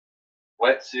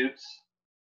Wetsuits,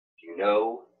 do you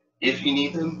know if you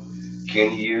need them?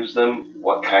 Can you use them?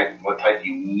 What type do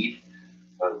you need?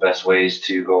 One of the best ways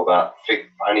to go about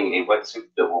finding a wetsuit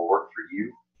that will work for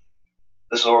you.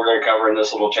 This is what we're going to cover in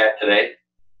this little chat today.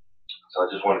 So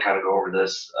I just want to kind of go over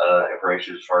this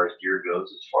information as far as gear goes,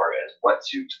 as far as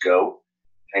wetsuits go,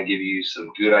 and give you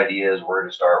some good ideas where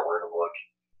to start, where to look.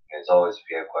 As always, if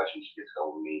you have questions, you can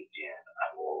tell me, and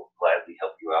I will gladly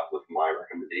help you out with my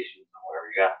recommendations on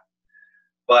whatever you got.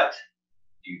 But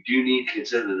you do need to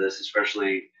consider this,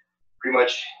 especially pretty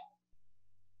much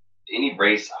any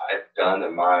race I've done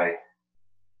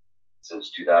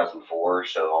since 2004,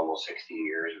 so almost 16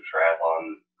 years of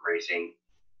triathlon racing.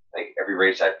 Like every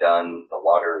race I've done, the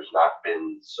water has not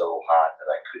been so hot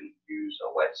that I couldn't use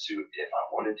a wetsuit if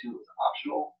I wanted to. It's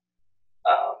optional.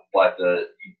 But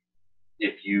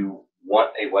if you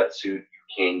want a wetsuit, you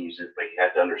can use it, but you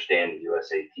have to understand the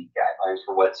USAT guidelines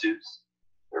for wetsuits.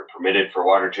 They're permitted for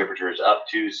water temperatures up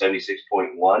to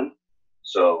 76.1.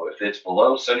 So if it's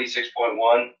below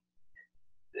 76.1,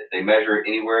 if they measure it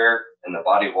anywhere in the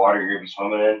body of water you're going to be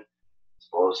swimming in, it's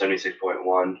below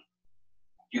 76.1,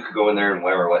 you could go in there and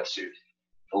wear a wetsuit.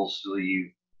 Full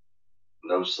sleeve,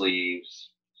 no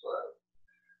sleeves,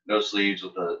 no sleeves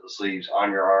with the sleeves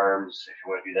on your arms if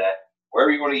you want to do that.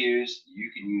 Wherever you want to use,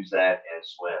 you can use that and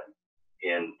swim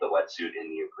in the wetsuit in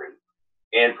neoprene.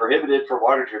 And prohibited for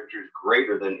water temperatures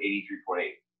greater than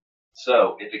 83.8.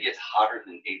 So if it gets hotter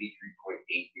than 83.8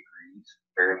 degrees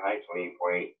Fahrenheit,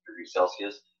 28.8 degrees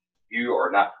Celsius, you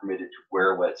are not permitted to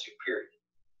wear a wetsuit, period.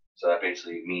 So that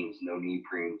basically means no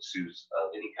neoprene suits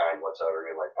of any kind whatsoever,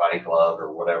 like body glove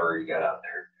or whatever you got out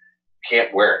there. You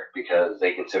can't wear it because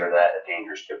they consider that a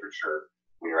dangerous temperature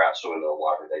when you're out swimming in the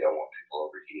water. They don't want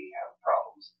people overheating and having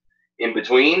problems. In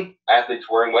between, athletes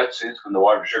wearing wetsuits when the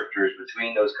water temperatures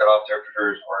between those cutoff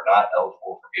temperatures are not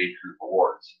eligible for age group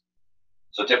awards.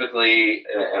 So typically,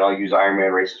 and I'll use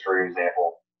Ironman races for an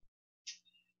example,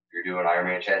 if you're doing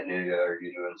Ironman Chattanooga or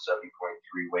you're doing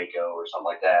 70.3 Waco or something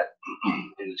like that,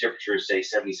 and the temperature is say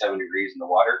 77 degrees in the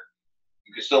water,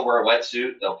 you can still wear a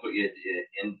wetsuit. They'll put you at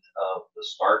the end of the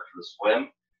start for the swim,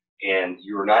 and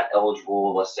you're not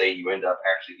eligible. Let's say you end up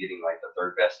actually getting like the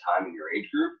third best time in your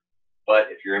age group.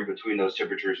 But if you're in between those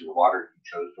temperatures in the water, you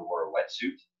chose to wear a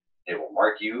wetsuit, they will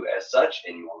mark you as such,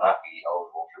 and you will not be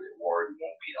eligible for the award. You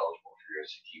won't be eligible for your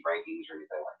SAT rankings or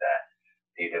anything like that,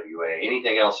 AWA,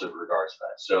 anything else in regards to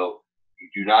that. So you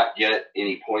do not get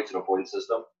any points in a point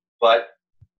system, but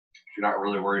if you're not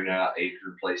really worried about age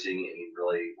group placing and you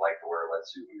really like to wear a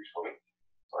wetsuit when you're swimming,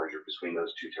 as long as you're between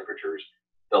those two temperatures,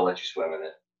 they'll let you swim in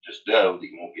it. Just know that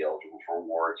you won't be eligible for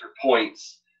awards or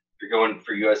points. If you're going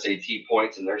for USAT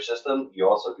points in their system, you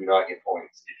also do not get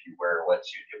points if you wear a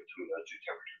wetsuit in between those two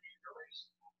temperatures in your race.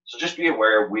 So just be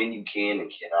aware when you can and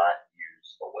cannot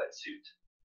use a wetsuit.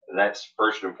 And that's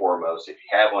first and foremost. If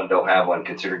you have one, don't have one,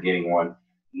 consider getting one.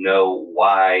 Know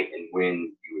why and when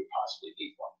you would possibly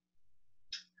need one.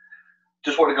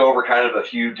 Just want to go over kind of a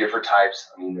few different types.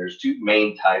 I mean, there's two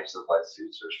main types of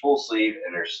wetsuits. There's full sleeve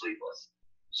and there's sleeveless.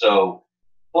 So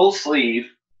full sleeve,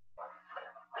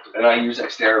 and I use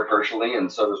Xterra personally,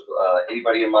 and so does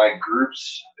anybody in my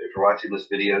groups. If you're watching this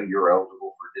video, you're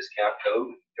eligible for a discount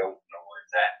code. If you don't know where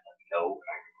it's at, let me know, and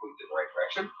I can point you in the right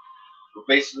direction. But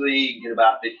basically, you get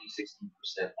about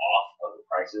 50–60% off of the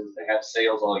prices. They have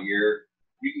sales all year.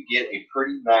 You can get a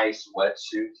pretty nice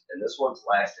wetsuit, and this one's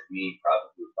lasted me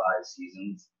probably 5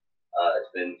 seasons.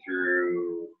 It's been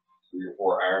through 3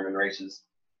 or 4 Ironman races,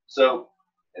 so,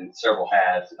 and several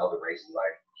halves and other races I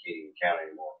can't even count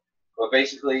anymore. But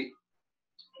basically,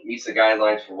 it meets the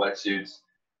guidelines for wetsuits.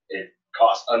 It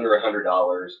costs under $100, and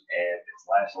it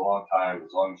lasts a long time as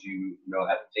long as you know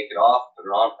how to take it off, put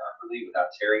it on properly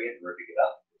without tearing it and ripping it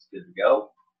up. It's good to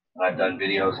go. And I've done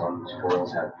videos on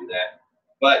tutorials how to do that.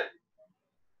 But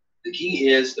the key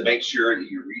is to make sure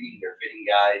that you're reading their fitting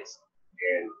guides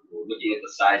and looking at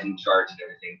the sizing charts and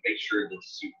everything. Make sure that the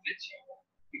suit fits you.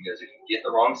 Because if you get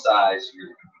the wrong size, you're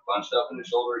going to be bunched up in the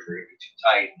shoulders, you're going to be too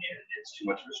tight, and it's too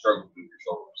much of a struggle to move your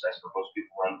shoulders. That's where most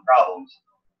people run problems.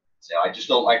 So I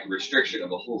just don't like the restriction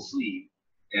of a full sleeve,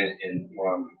 and when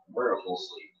I'm wearing a full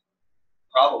sleeve.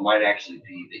 The problem might actually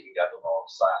be that you got the wrong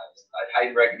size. I'd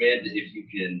highly recommend that if you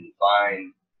can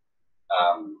find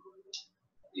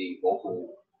the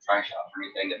local tri shop or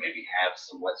anything that maybe have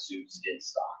some wetsuits in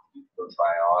stock, you can go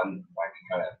try on. Might be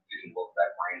kind of fitting with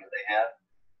that brand that they have.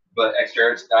 But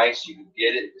Xterra, it's nice. You can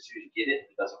get it as soon as you get it.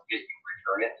 If it doesn't fit, you can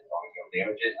return it as long as you don't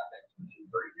damage it. I think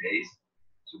within 30 days.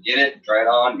 So get it, try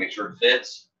it on, make sure it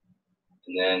fits.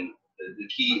 And then the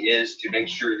key is to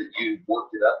make sure that you've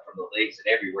worked it up from the legs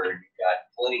and everywhere. You've got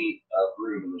plenty of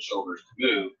room in the shoulders to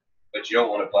move, but but you don't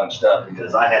want it bunched up,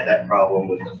 because I had that problem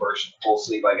with the first full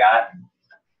sleeve I got.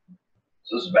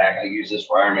 So this is back, I used this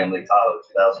for Ironman Lake Tahoe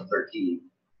 2013.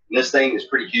 And this thing is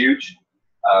pretty huge,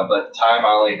 but at the time I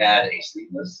only had a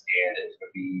sleeveless, and it was going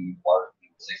to be water in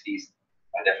the 60s.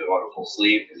 I definitely wanted a full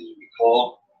sleeve because it would be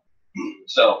cold.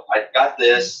 So I got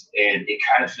this, and it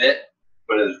kind of fit,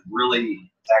 but it was really,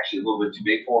 it's actually a little bit too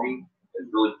big for me.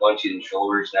 It's really bunchy in the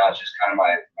shoulders. Now it's just kind of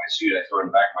my suit I throw in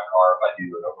the back of my car if I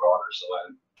do an overwater. So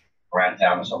I'm around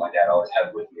town or something like that, I always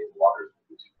have it with me if the water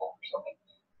is too cold or something.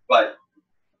 But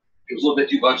it was a little bit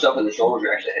too bunched up in the shoulders.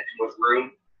 We actually had too much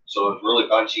room. So it was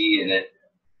really bunchy, and it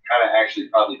kind of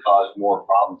actually probably caused more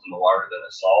problems in the water than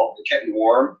it solved. It kept me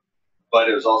warm,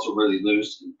 but it was also really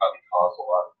loose and probably caused a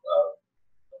lot of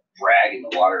drag in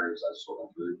the water as I was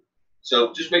swimming through.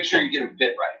 So just make sure you get them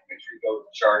fit right. Make sure you go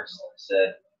with the charts. Like I said,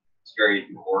 it's very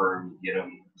important. Get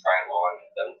them, try them on.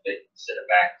 If it doesn't fit, set it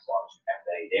back as long as you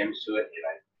haven't any damage to it.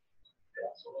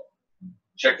 So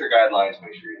check their guidelines.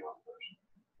 Make sure you know it first.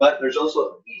 But there's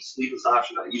also the sleeveless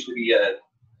option. I used to be a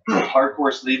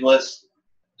hardcore sleeveless,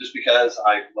 just because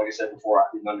like I said before, I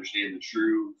didn't understand the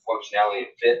true functionality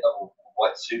and fit of a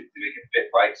wetsuit to make it fit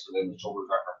right, so then the shoulders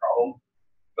aren't a problem.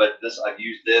 But I've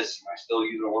used this, and I still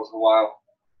use it once in a while.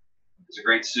 It's a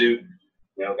great suit.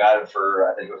 You know, got it for,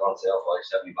 I think it was on sale for like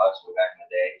 $70 way back in the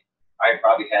day. I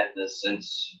probably had this since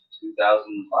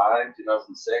 2005,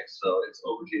 2006, so it's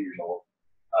over 10 years old.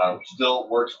 Still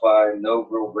works fine, no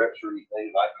real rips or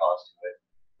anything that I've caused to it.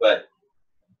 But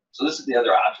so this is the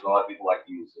other option a lot of people like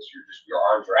to use. This, your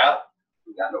arms are out,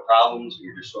 you got no problems,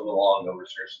 you're just swimming along, no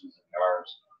restrictions in your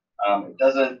arms. It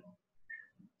doesn't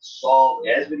solve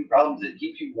as many problems. It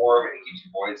keeps you warm and it keeps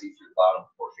you buoyancy through the bottom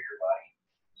portion of your body.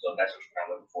 So that's what you're kind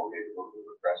of looking for, maybe a little bit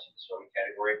of refresh in the swimming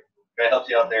category. That helps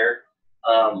you out there.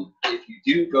 If you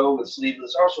do go with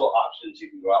sleeveless, there are also options.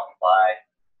 You can go out and buy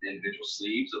the individual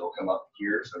sleeves. It'll come up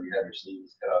here, so you have your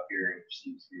sleeves cut up here and your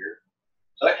sleeves here.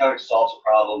 So that kind of solves the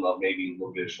problem of maybe a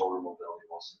little bit of shoulder mobility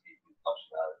once the people function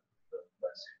out of the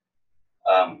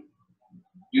wetsuit.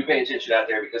 Do pay attention out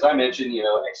there, because I mentioned, you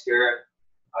know, Xterra,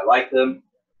 I like them.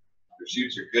 Their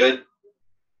suits are good.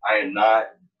 I am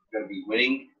not going to be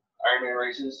winning Ironman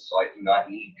races, so I do not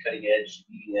need cutting edge,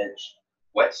 leading edge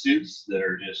wetsuits that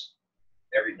are just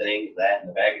everything that in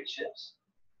the bag of chips.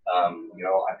 You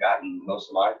know, I've gotten most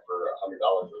of mine for $100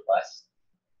 or less.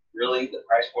 Really, the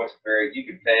price points vary. You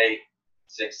could pay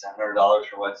 $600, $700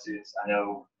 for wetsuits. I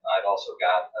know I've also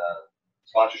got a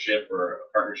sponsorship or a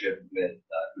partnership with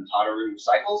Hanaru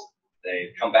Cycles.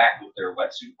 They've come back with their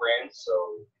wetsuit brand, so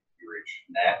if you're interested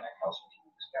in that, I can also give you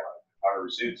a discount on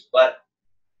Hanaru suits. But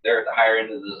they're at the higher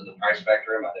end of the price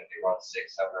spectrum. I think they run $600,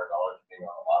 $700 depending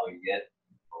on the model you get.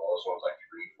 The lowest one's like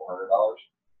 $300, $400.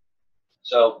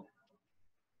 So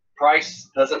price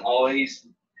doesn't always,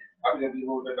 probably going to be a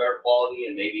little bit better quality,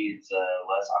 and maybe it's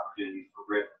less opportunity for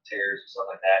rip tears and stuff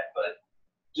like that. But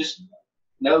just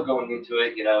know going into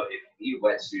it, you know, if you need a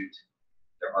wetsuit,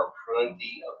 there are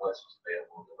plenty of wetsuits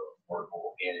available that are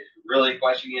affordable. And if you're really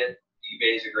questioning it,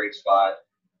 eBay is a great spot.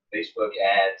 Facebook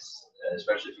ads,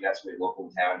 especially if you got somebody local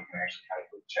in town, you can actually kind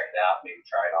of go check it out, maybe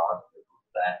try it on,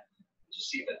 that, just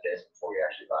see if it fits before you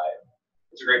actually buy it.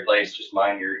 It's a great place. Just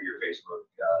mind your Facebook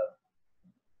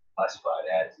classified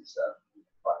ads and stuff.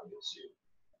 Find a good suit.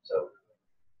 So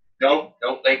don't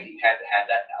think you have to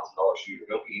have that $1,000 shoe.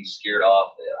 Don't be scared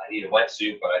off that I need a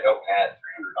wetsuit, but I don't have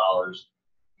 $300.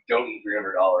 You don't need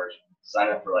 $300.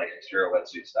 Sign up for like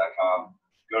XterraWetsuits.com.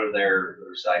 Go to their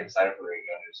site, sign up for their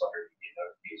email newsletter. You get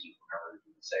notifications whenever they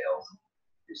do sales.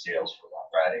 Do sales for Black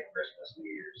Friday, Christmas,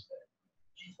 New Year's,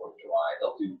 4th of July.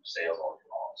 They'll do sales all year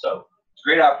long. So it's a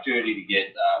great opportunity to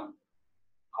get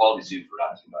quality suit for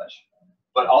not too much.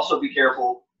 But also be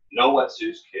careful. No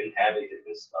wetsuits can have a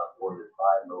thickness of more than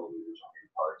 5 millimeters on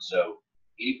any part. So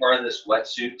any part of this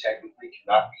wetsuit technically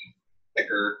cannot be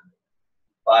thicker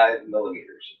than 5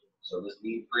 millimeters. So this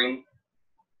knee frame,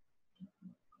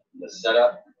 the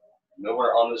setup,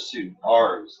 nowhere on the suit,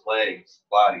 arms, legs,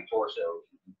 body, torso,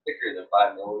 thicker than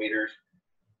 5 millimeters.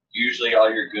 Usually all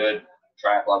your good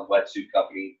triathlon wetsuit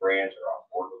company brands are on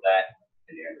board with that,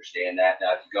 and they understand that.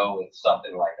 Now, if you go with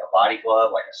something like a body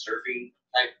glove, like a surfing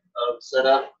type of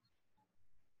setup,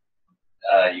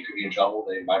 you could be in trouble.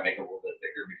 They might make it a little bit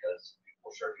thicker because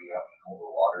people surfing up in colder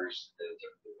waters than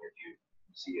typically what you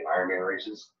see in Ironman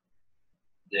races.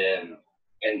 Then,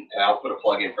 and I'll put a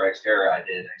plug in for Xterra. I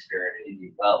did Xterra in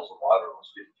Indian Wells when water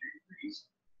was 53 degrees,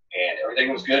 and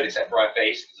everything was good except for my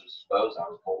face because it was exposed and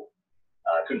I was cold.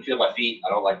 I couldn't feel my feet.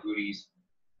 I don't like booties,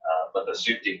 but the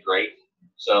suit did great.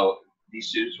 So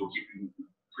these suits will keep you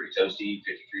pretty toasty,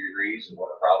 53 degrees, and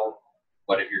what a problem.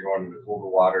 But if you're going into colder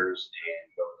waters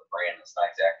and go to the brand that's not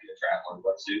exactly a triathlon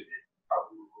wetsuit, it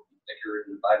probably will be thicker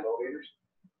than 5 millimeters.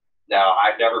 Now,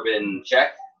 I've never been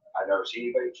checked. I've never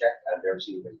seen anybody checked. I've never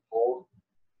seen anybody pulled.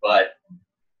 But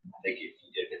I think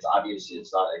if it's obvious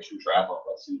it's not a true triathlon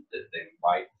wetsuit, that they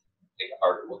might take a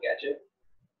harder look at you.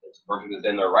 It's perfectly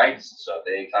within their rights. So if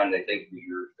anytime they think that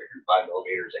you're thicker than 5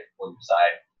 millimeters, they can pull you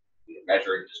aside, either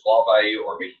measure it, disqualify you,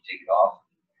 or make you take it off.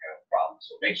 You have a problem.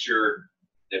 So make sure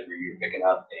that when you're picking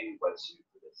up a wetsuit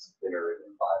that's thinner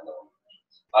than 5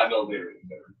 millimeters. 5 millimeters is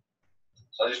thinner.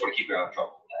 So I just want to keep you out of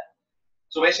trouble with that.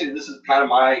 So basically, this is kind of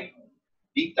my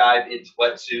deep dive into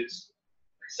wetsuits.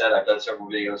 Like I said, I've done several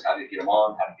videos how to get them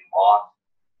on, how to get them off.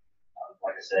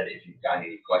 Like I said, if you've got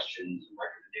any questions and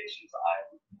recommendations,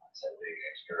 I'm a big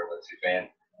Xterra wetsuit fan.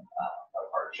 Got a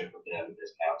partnership with them,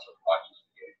 discounts or questions to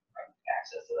get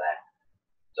access to that.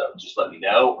 So just let me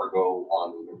know, or go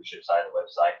on the membership side of the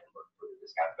website and look for the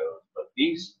discount code. But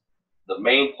the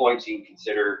main points you can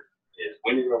consider is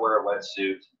when you're going to wear a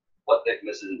wetsuit, what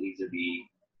thickness it needs to be.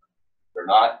 They're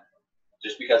not,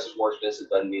 just because it's more expensive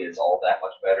doesn't mean it's all that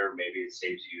much better. Maybe it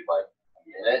saves you like a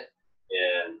minute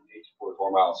in a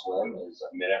 44-mile swim. Is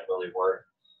a minute really worth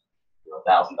 $1,000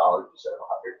 instead of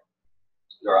 $100?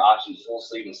 There are options full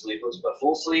sleeve and sleeveless, but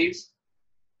full sleeves,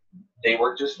 they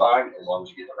work just fine as long as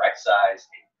you get the right size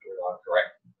and put it on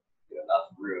correct,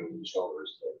 enough room in the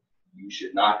shoulders. So you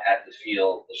should not have to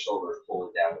feel the shoulders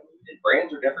pulling down. And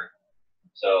brands are different.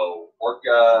 So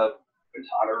Orca,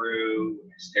 Quintanaru,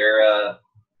 Xterra,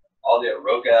 all the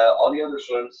Roca, all the other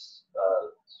swim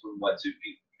wetsuit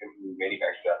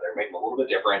manufacturers out there make them a little bit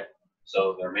different.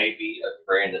 So there may be a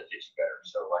brand that fits you better.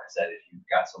 So like I said, if you've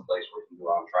got some place where you can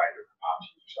go out and try different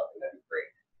options or something, that'd be great.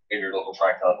 In your local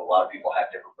tri club, a lot of people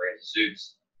have different brands of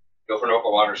suits. Go for an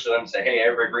open water swim, say, hey,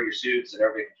 everybody bring your suits, and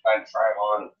everybody can try them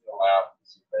on and feel them out and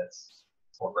see if that's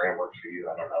what brand works for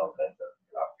you. I don't know if that's a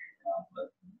good option or not, but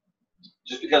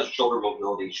just because shoulder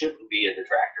mobility shouldn't be a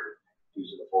detractor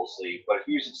using the full sleeve. But if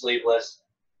you're using sleeveless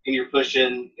and you're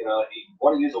pushing, if you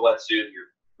want to use a wetsuit,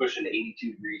 you're pushing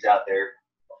 82 degrees out there,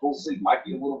 a full sleeve might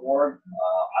be a little warm.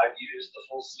 I've used the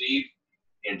full sleeve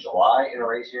in July in a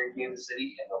race here in Kansas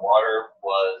City, and the water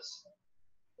was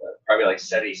probably like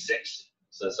 76,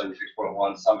 so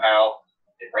 76.1. Somehow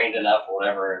it rained enough or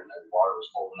whatever, and the water was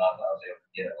cold enough that I was able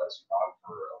to get a wetsuit on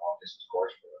for a long distance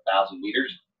course for 1,000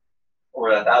 meters.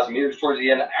 Over 1,000 meters towards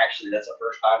the end, actually, that's the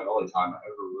first time and only time I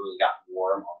ever really got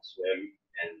warm on the swim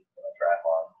and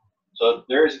triathlon. So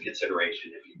there is a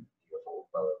consideration if you go full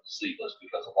sleeveless,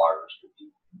 because the water is going to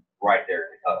be right there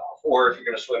to cut off. Or if you're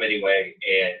going to swim anyway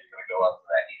and you're going to go up to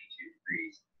that 82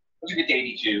 degrees, once you get to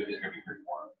 82, it's going to be pretty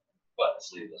warm. But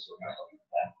sleeveless will kind of help you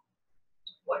with that.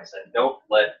 Like I said, don't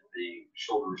let the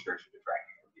shoulder restriction detract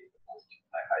you from being able to.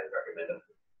 I highly recommend them.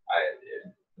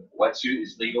 If wetsuit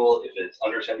is legal, if it's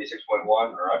under 76.1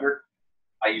 or under,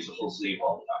 I use a full sleeve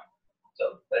all the time.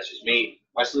 So that's just me.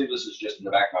 My sleeveless is just in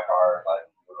the back of my car. If I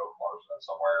go to a water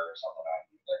somewhere or something, I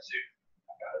use wetsuit.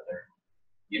 I got it there.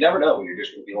 You never know when you're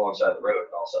just going to be alongside the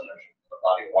road and all of a sudden there's a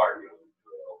body of water going into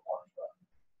a little water.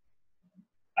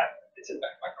 It's in the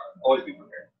back of my car. Always be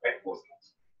prepared, right?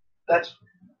 That's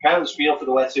kind of the spiel for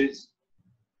the wetsuits.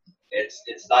 It's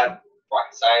not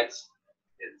rocket science.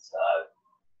 It's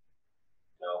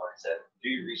like I said, do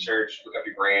your research, look up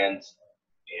your brands,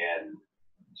 and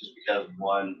just because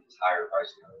one is higher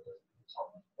priced than the other doesn't mean it's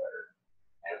something better.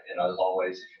 And as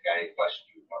always, if you've got any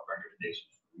questions or want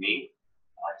recommendations from me,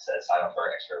 like I said, sign up for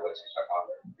our XterraWetsuits.com.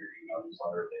 Your email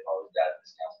newsletter. They've always got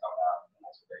discounts coming out, and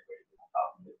that's a great way to get on top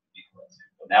of it.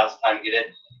 But now's the time to get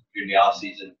it. If you're in the off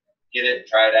season, get it,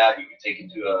 try it out. You can take it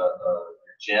to a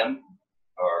gym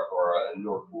or an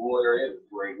indoor pool area with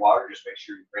pouring water. Just make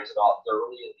sure you rinse it off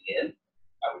thoroughly at the end.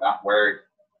 I would not wear it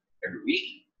every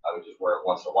week. I would just wear it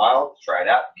once in a while, try it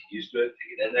out, get used to it,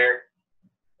 take it in there.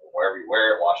 Wherever you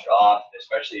wear it, wash it off,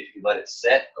 especially if you let it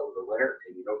set over the winter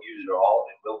and you don't use it at all,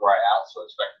 it will dry out. So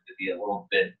expect it to be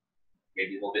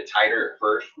maybe a little bit tighter at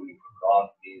first when you put it on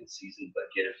at the end of the season, but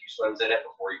get a few swims in it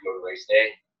before you go to race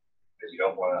day, because you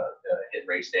don't want to hit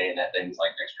race day and that thing's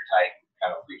like extra tight,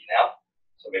 kind of freaking out.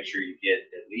 So make sure you get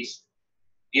at least,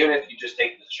 even if you just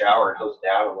take the shower and hose it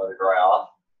down and let it dry off,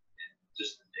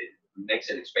 it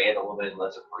makes it expand a little bit and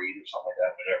lets it breathe or something like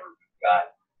that whenever you've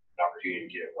got an opportunity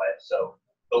to get it wet. So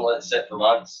don't let it sit for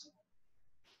months.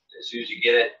 As soon as you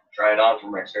get it, try it on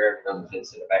from Xterra. If it doesn't fit,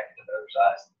 send it back to the other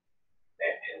size.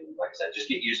 And like I said, just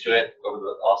get used to it over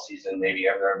the off season. Maybe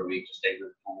every week, just take it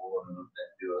to the pool and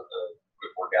do a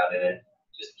quick workout in it.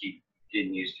 Just keep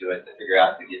getting used to it to figure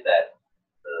out to get that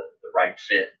the right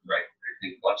fit, right,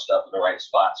 everything bunched up in the right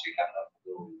spot so you have enough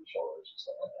mobility in the shoulders and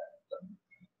stuff like that. So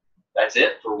that's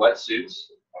it for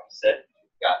wetsuits. Like I said, if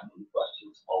you've got any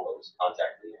questions always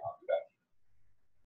contact me and I'll be back.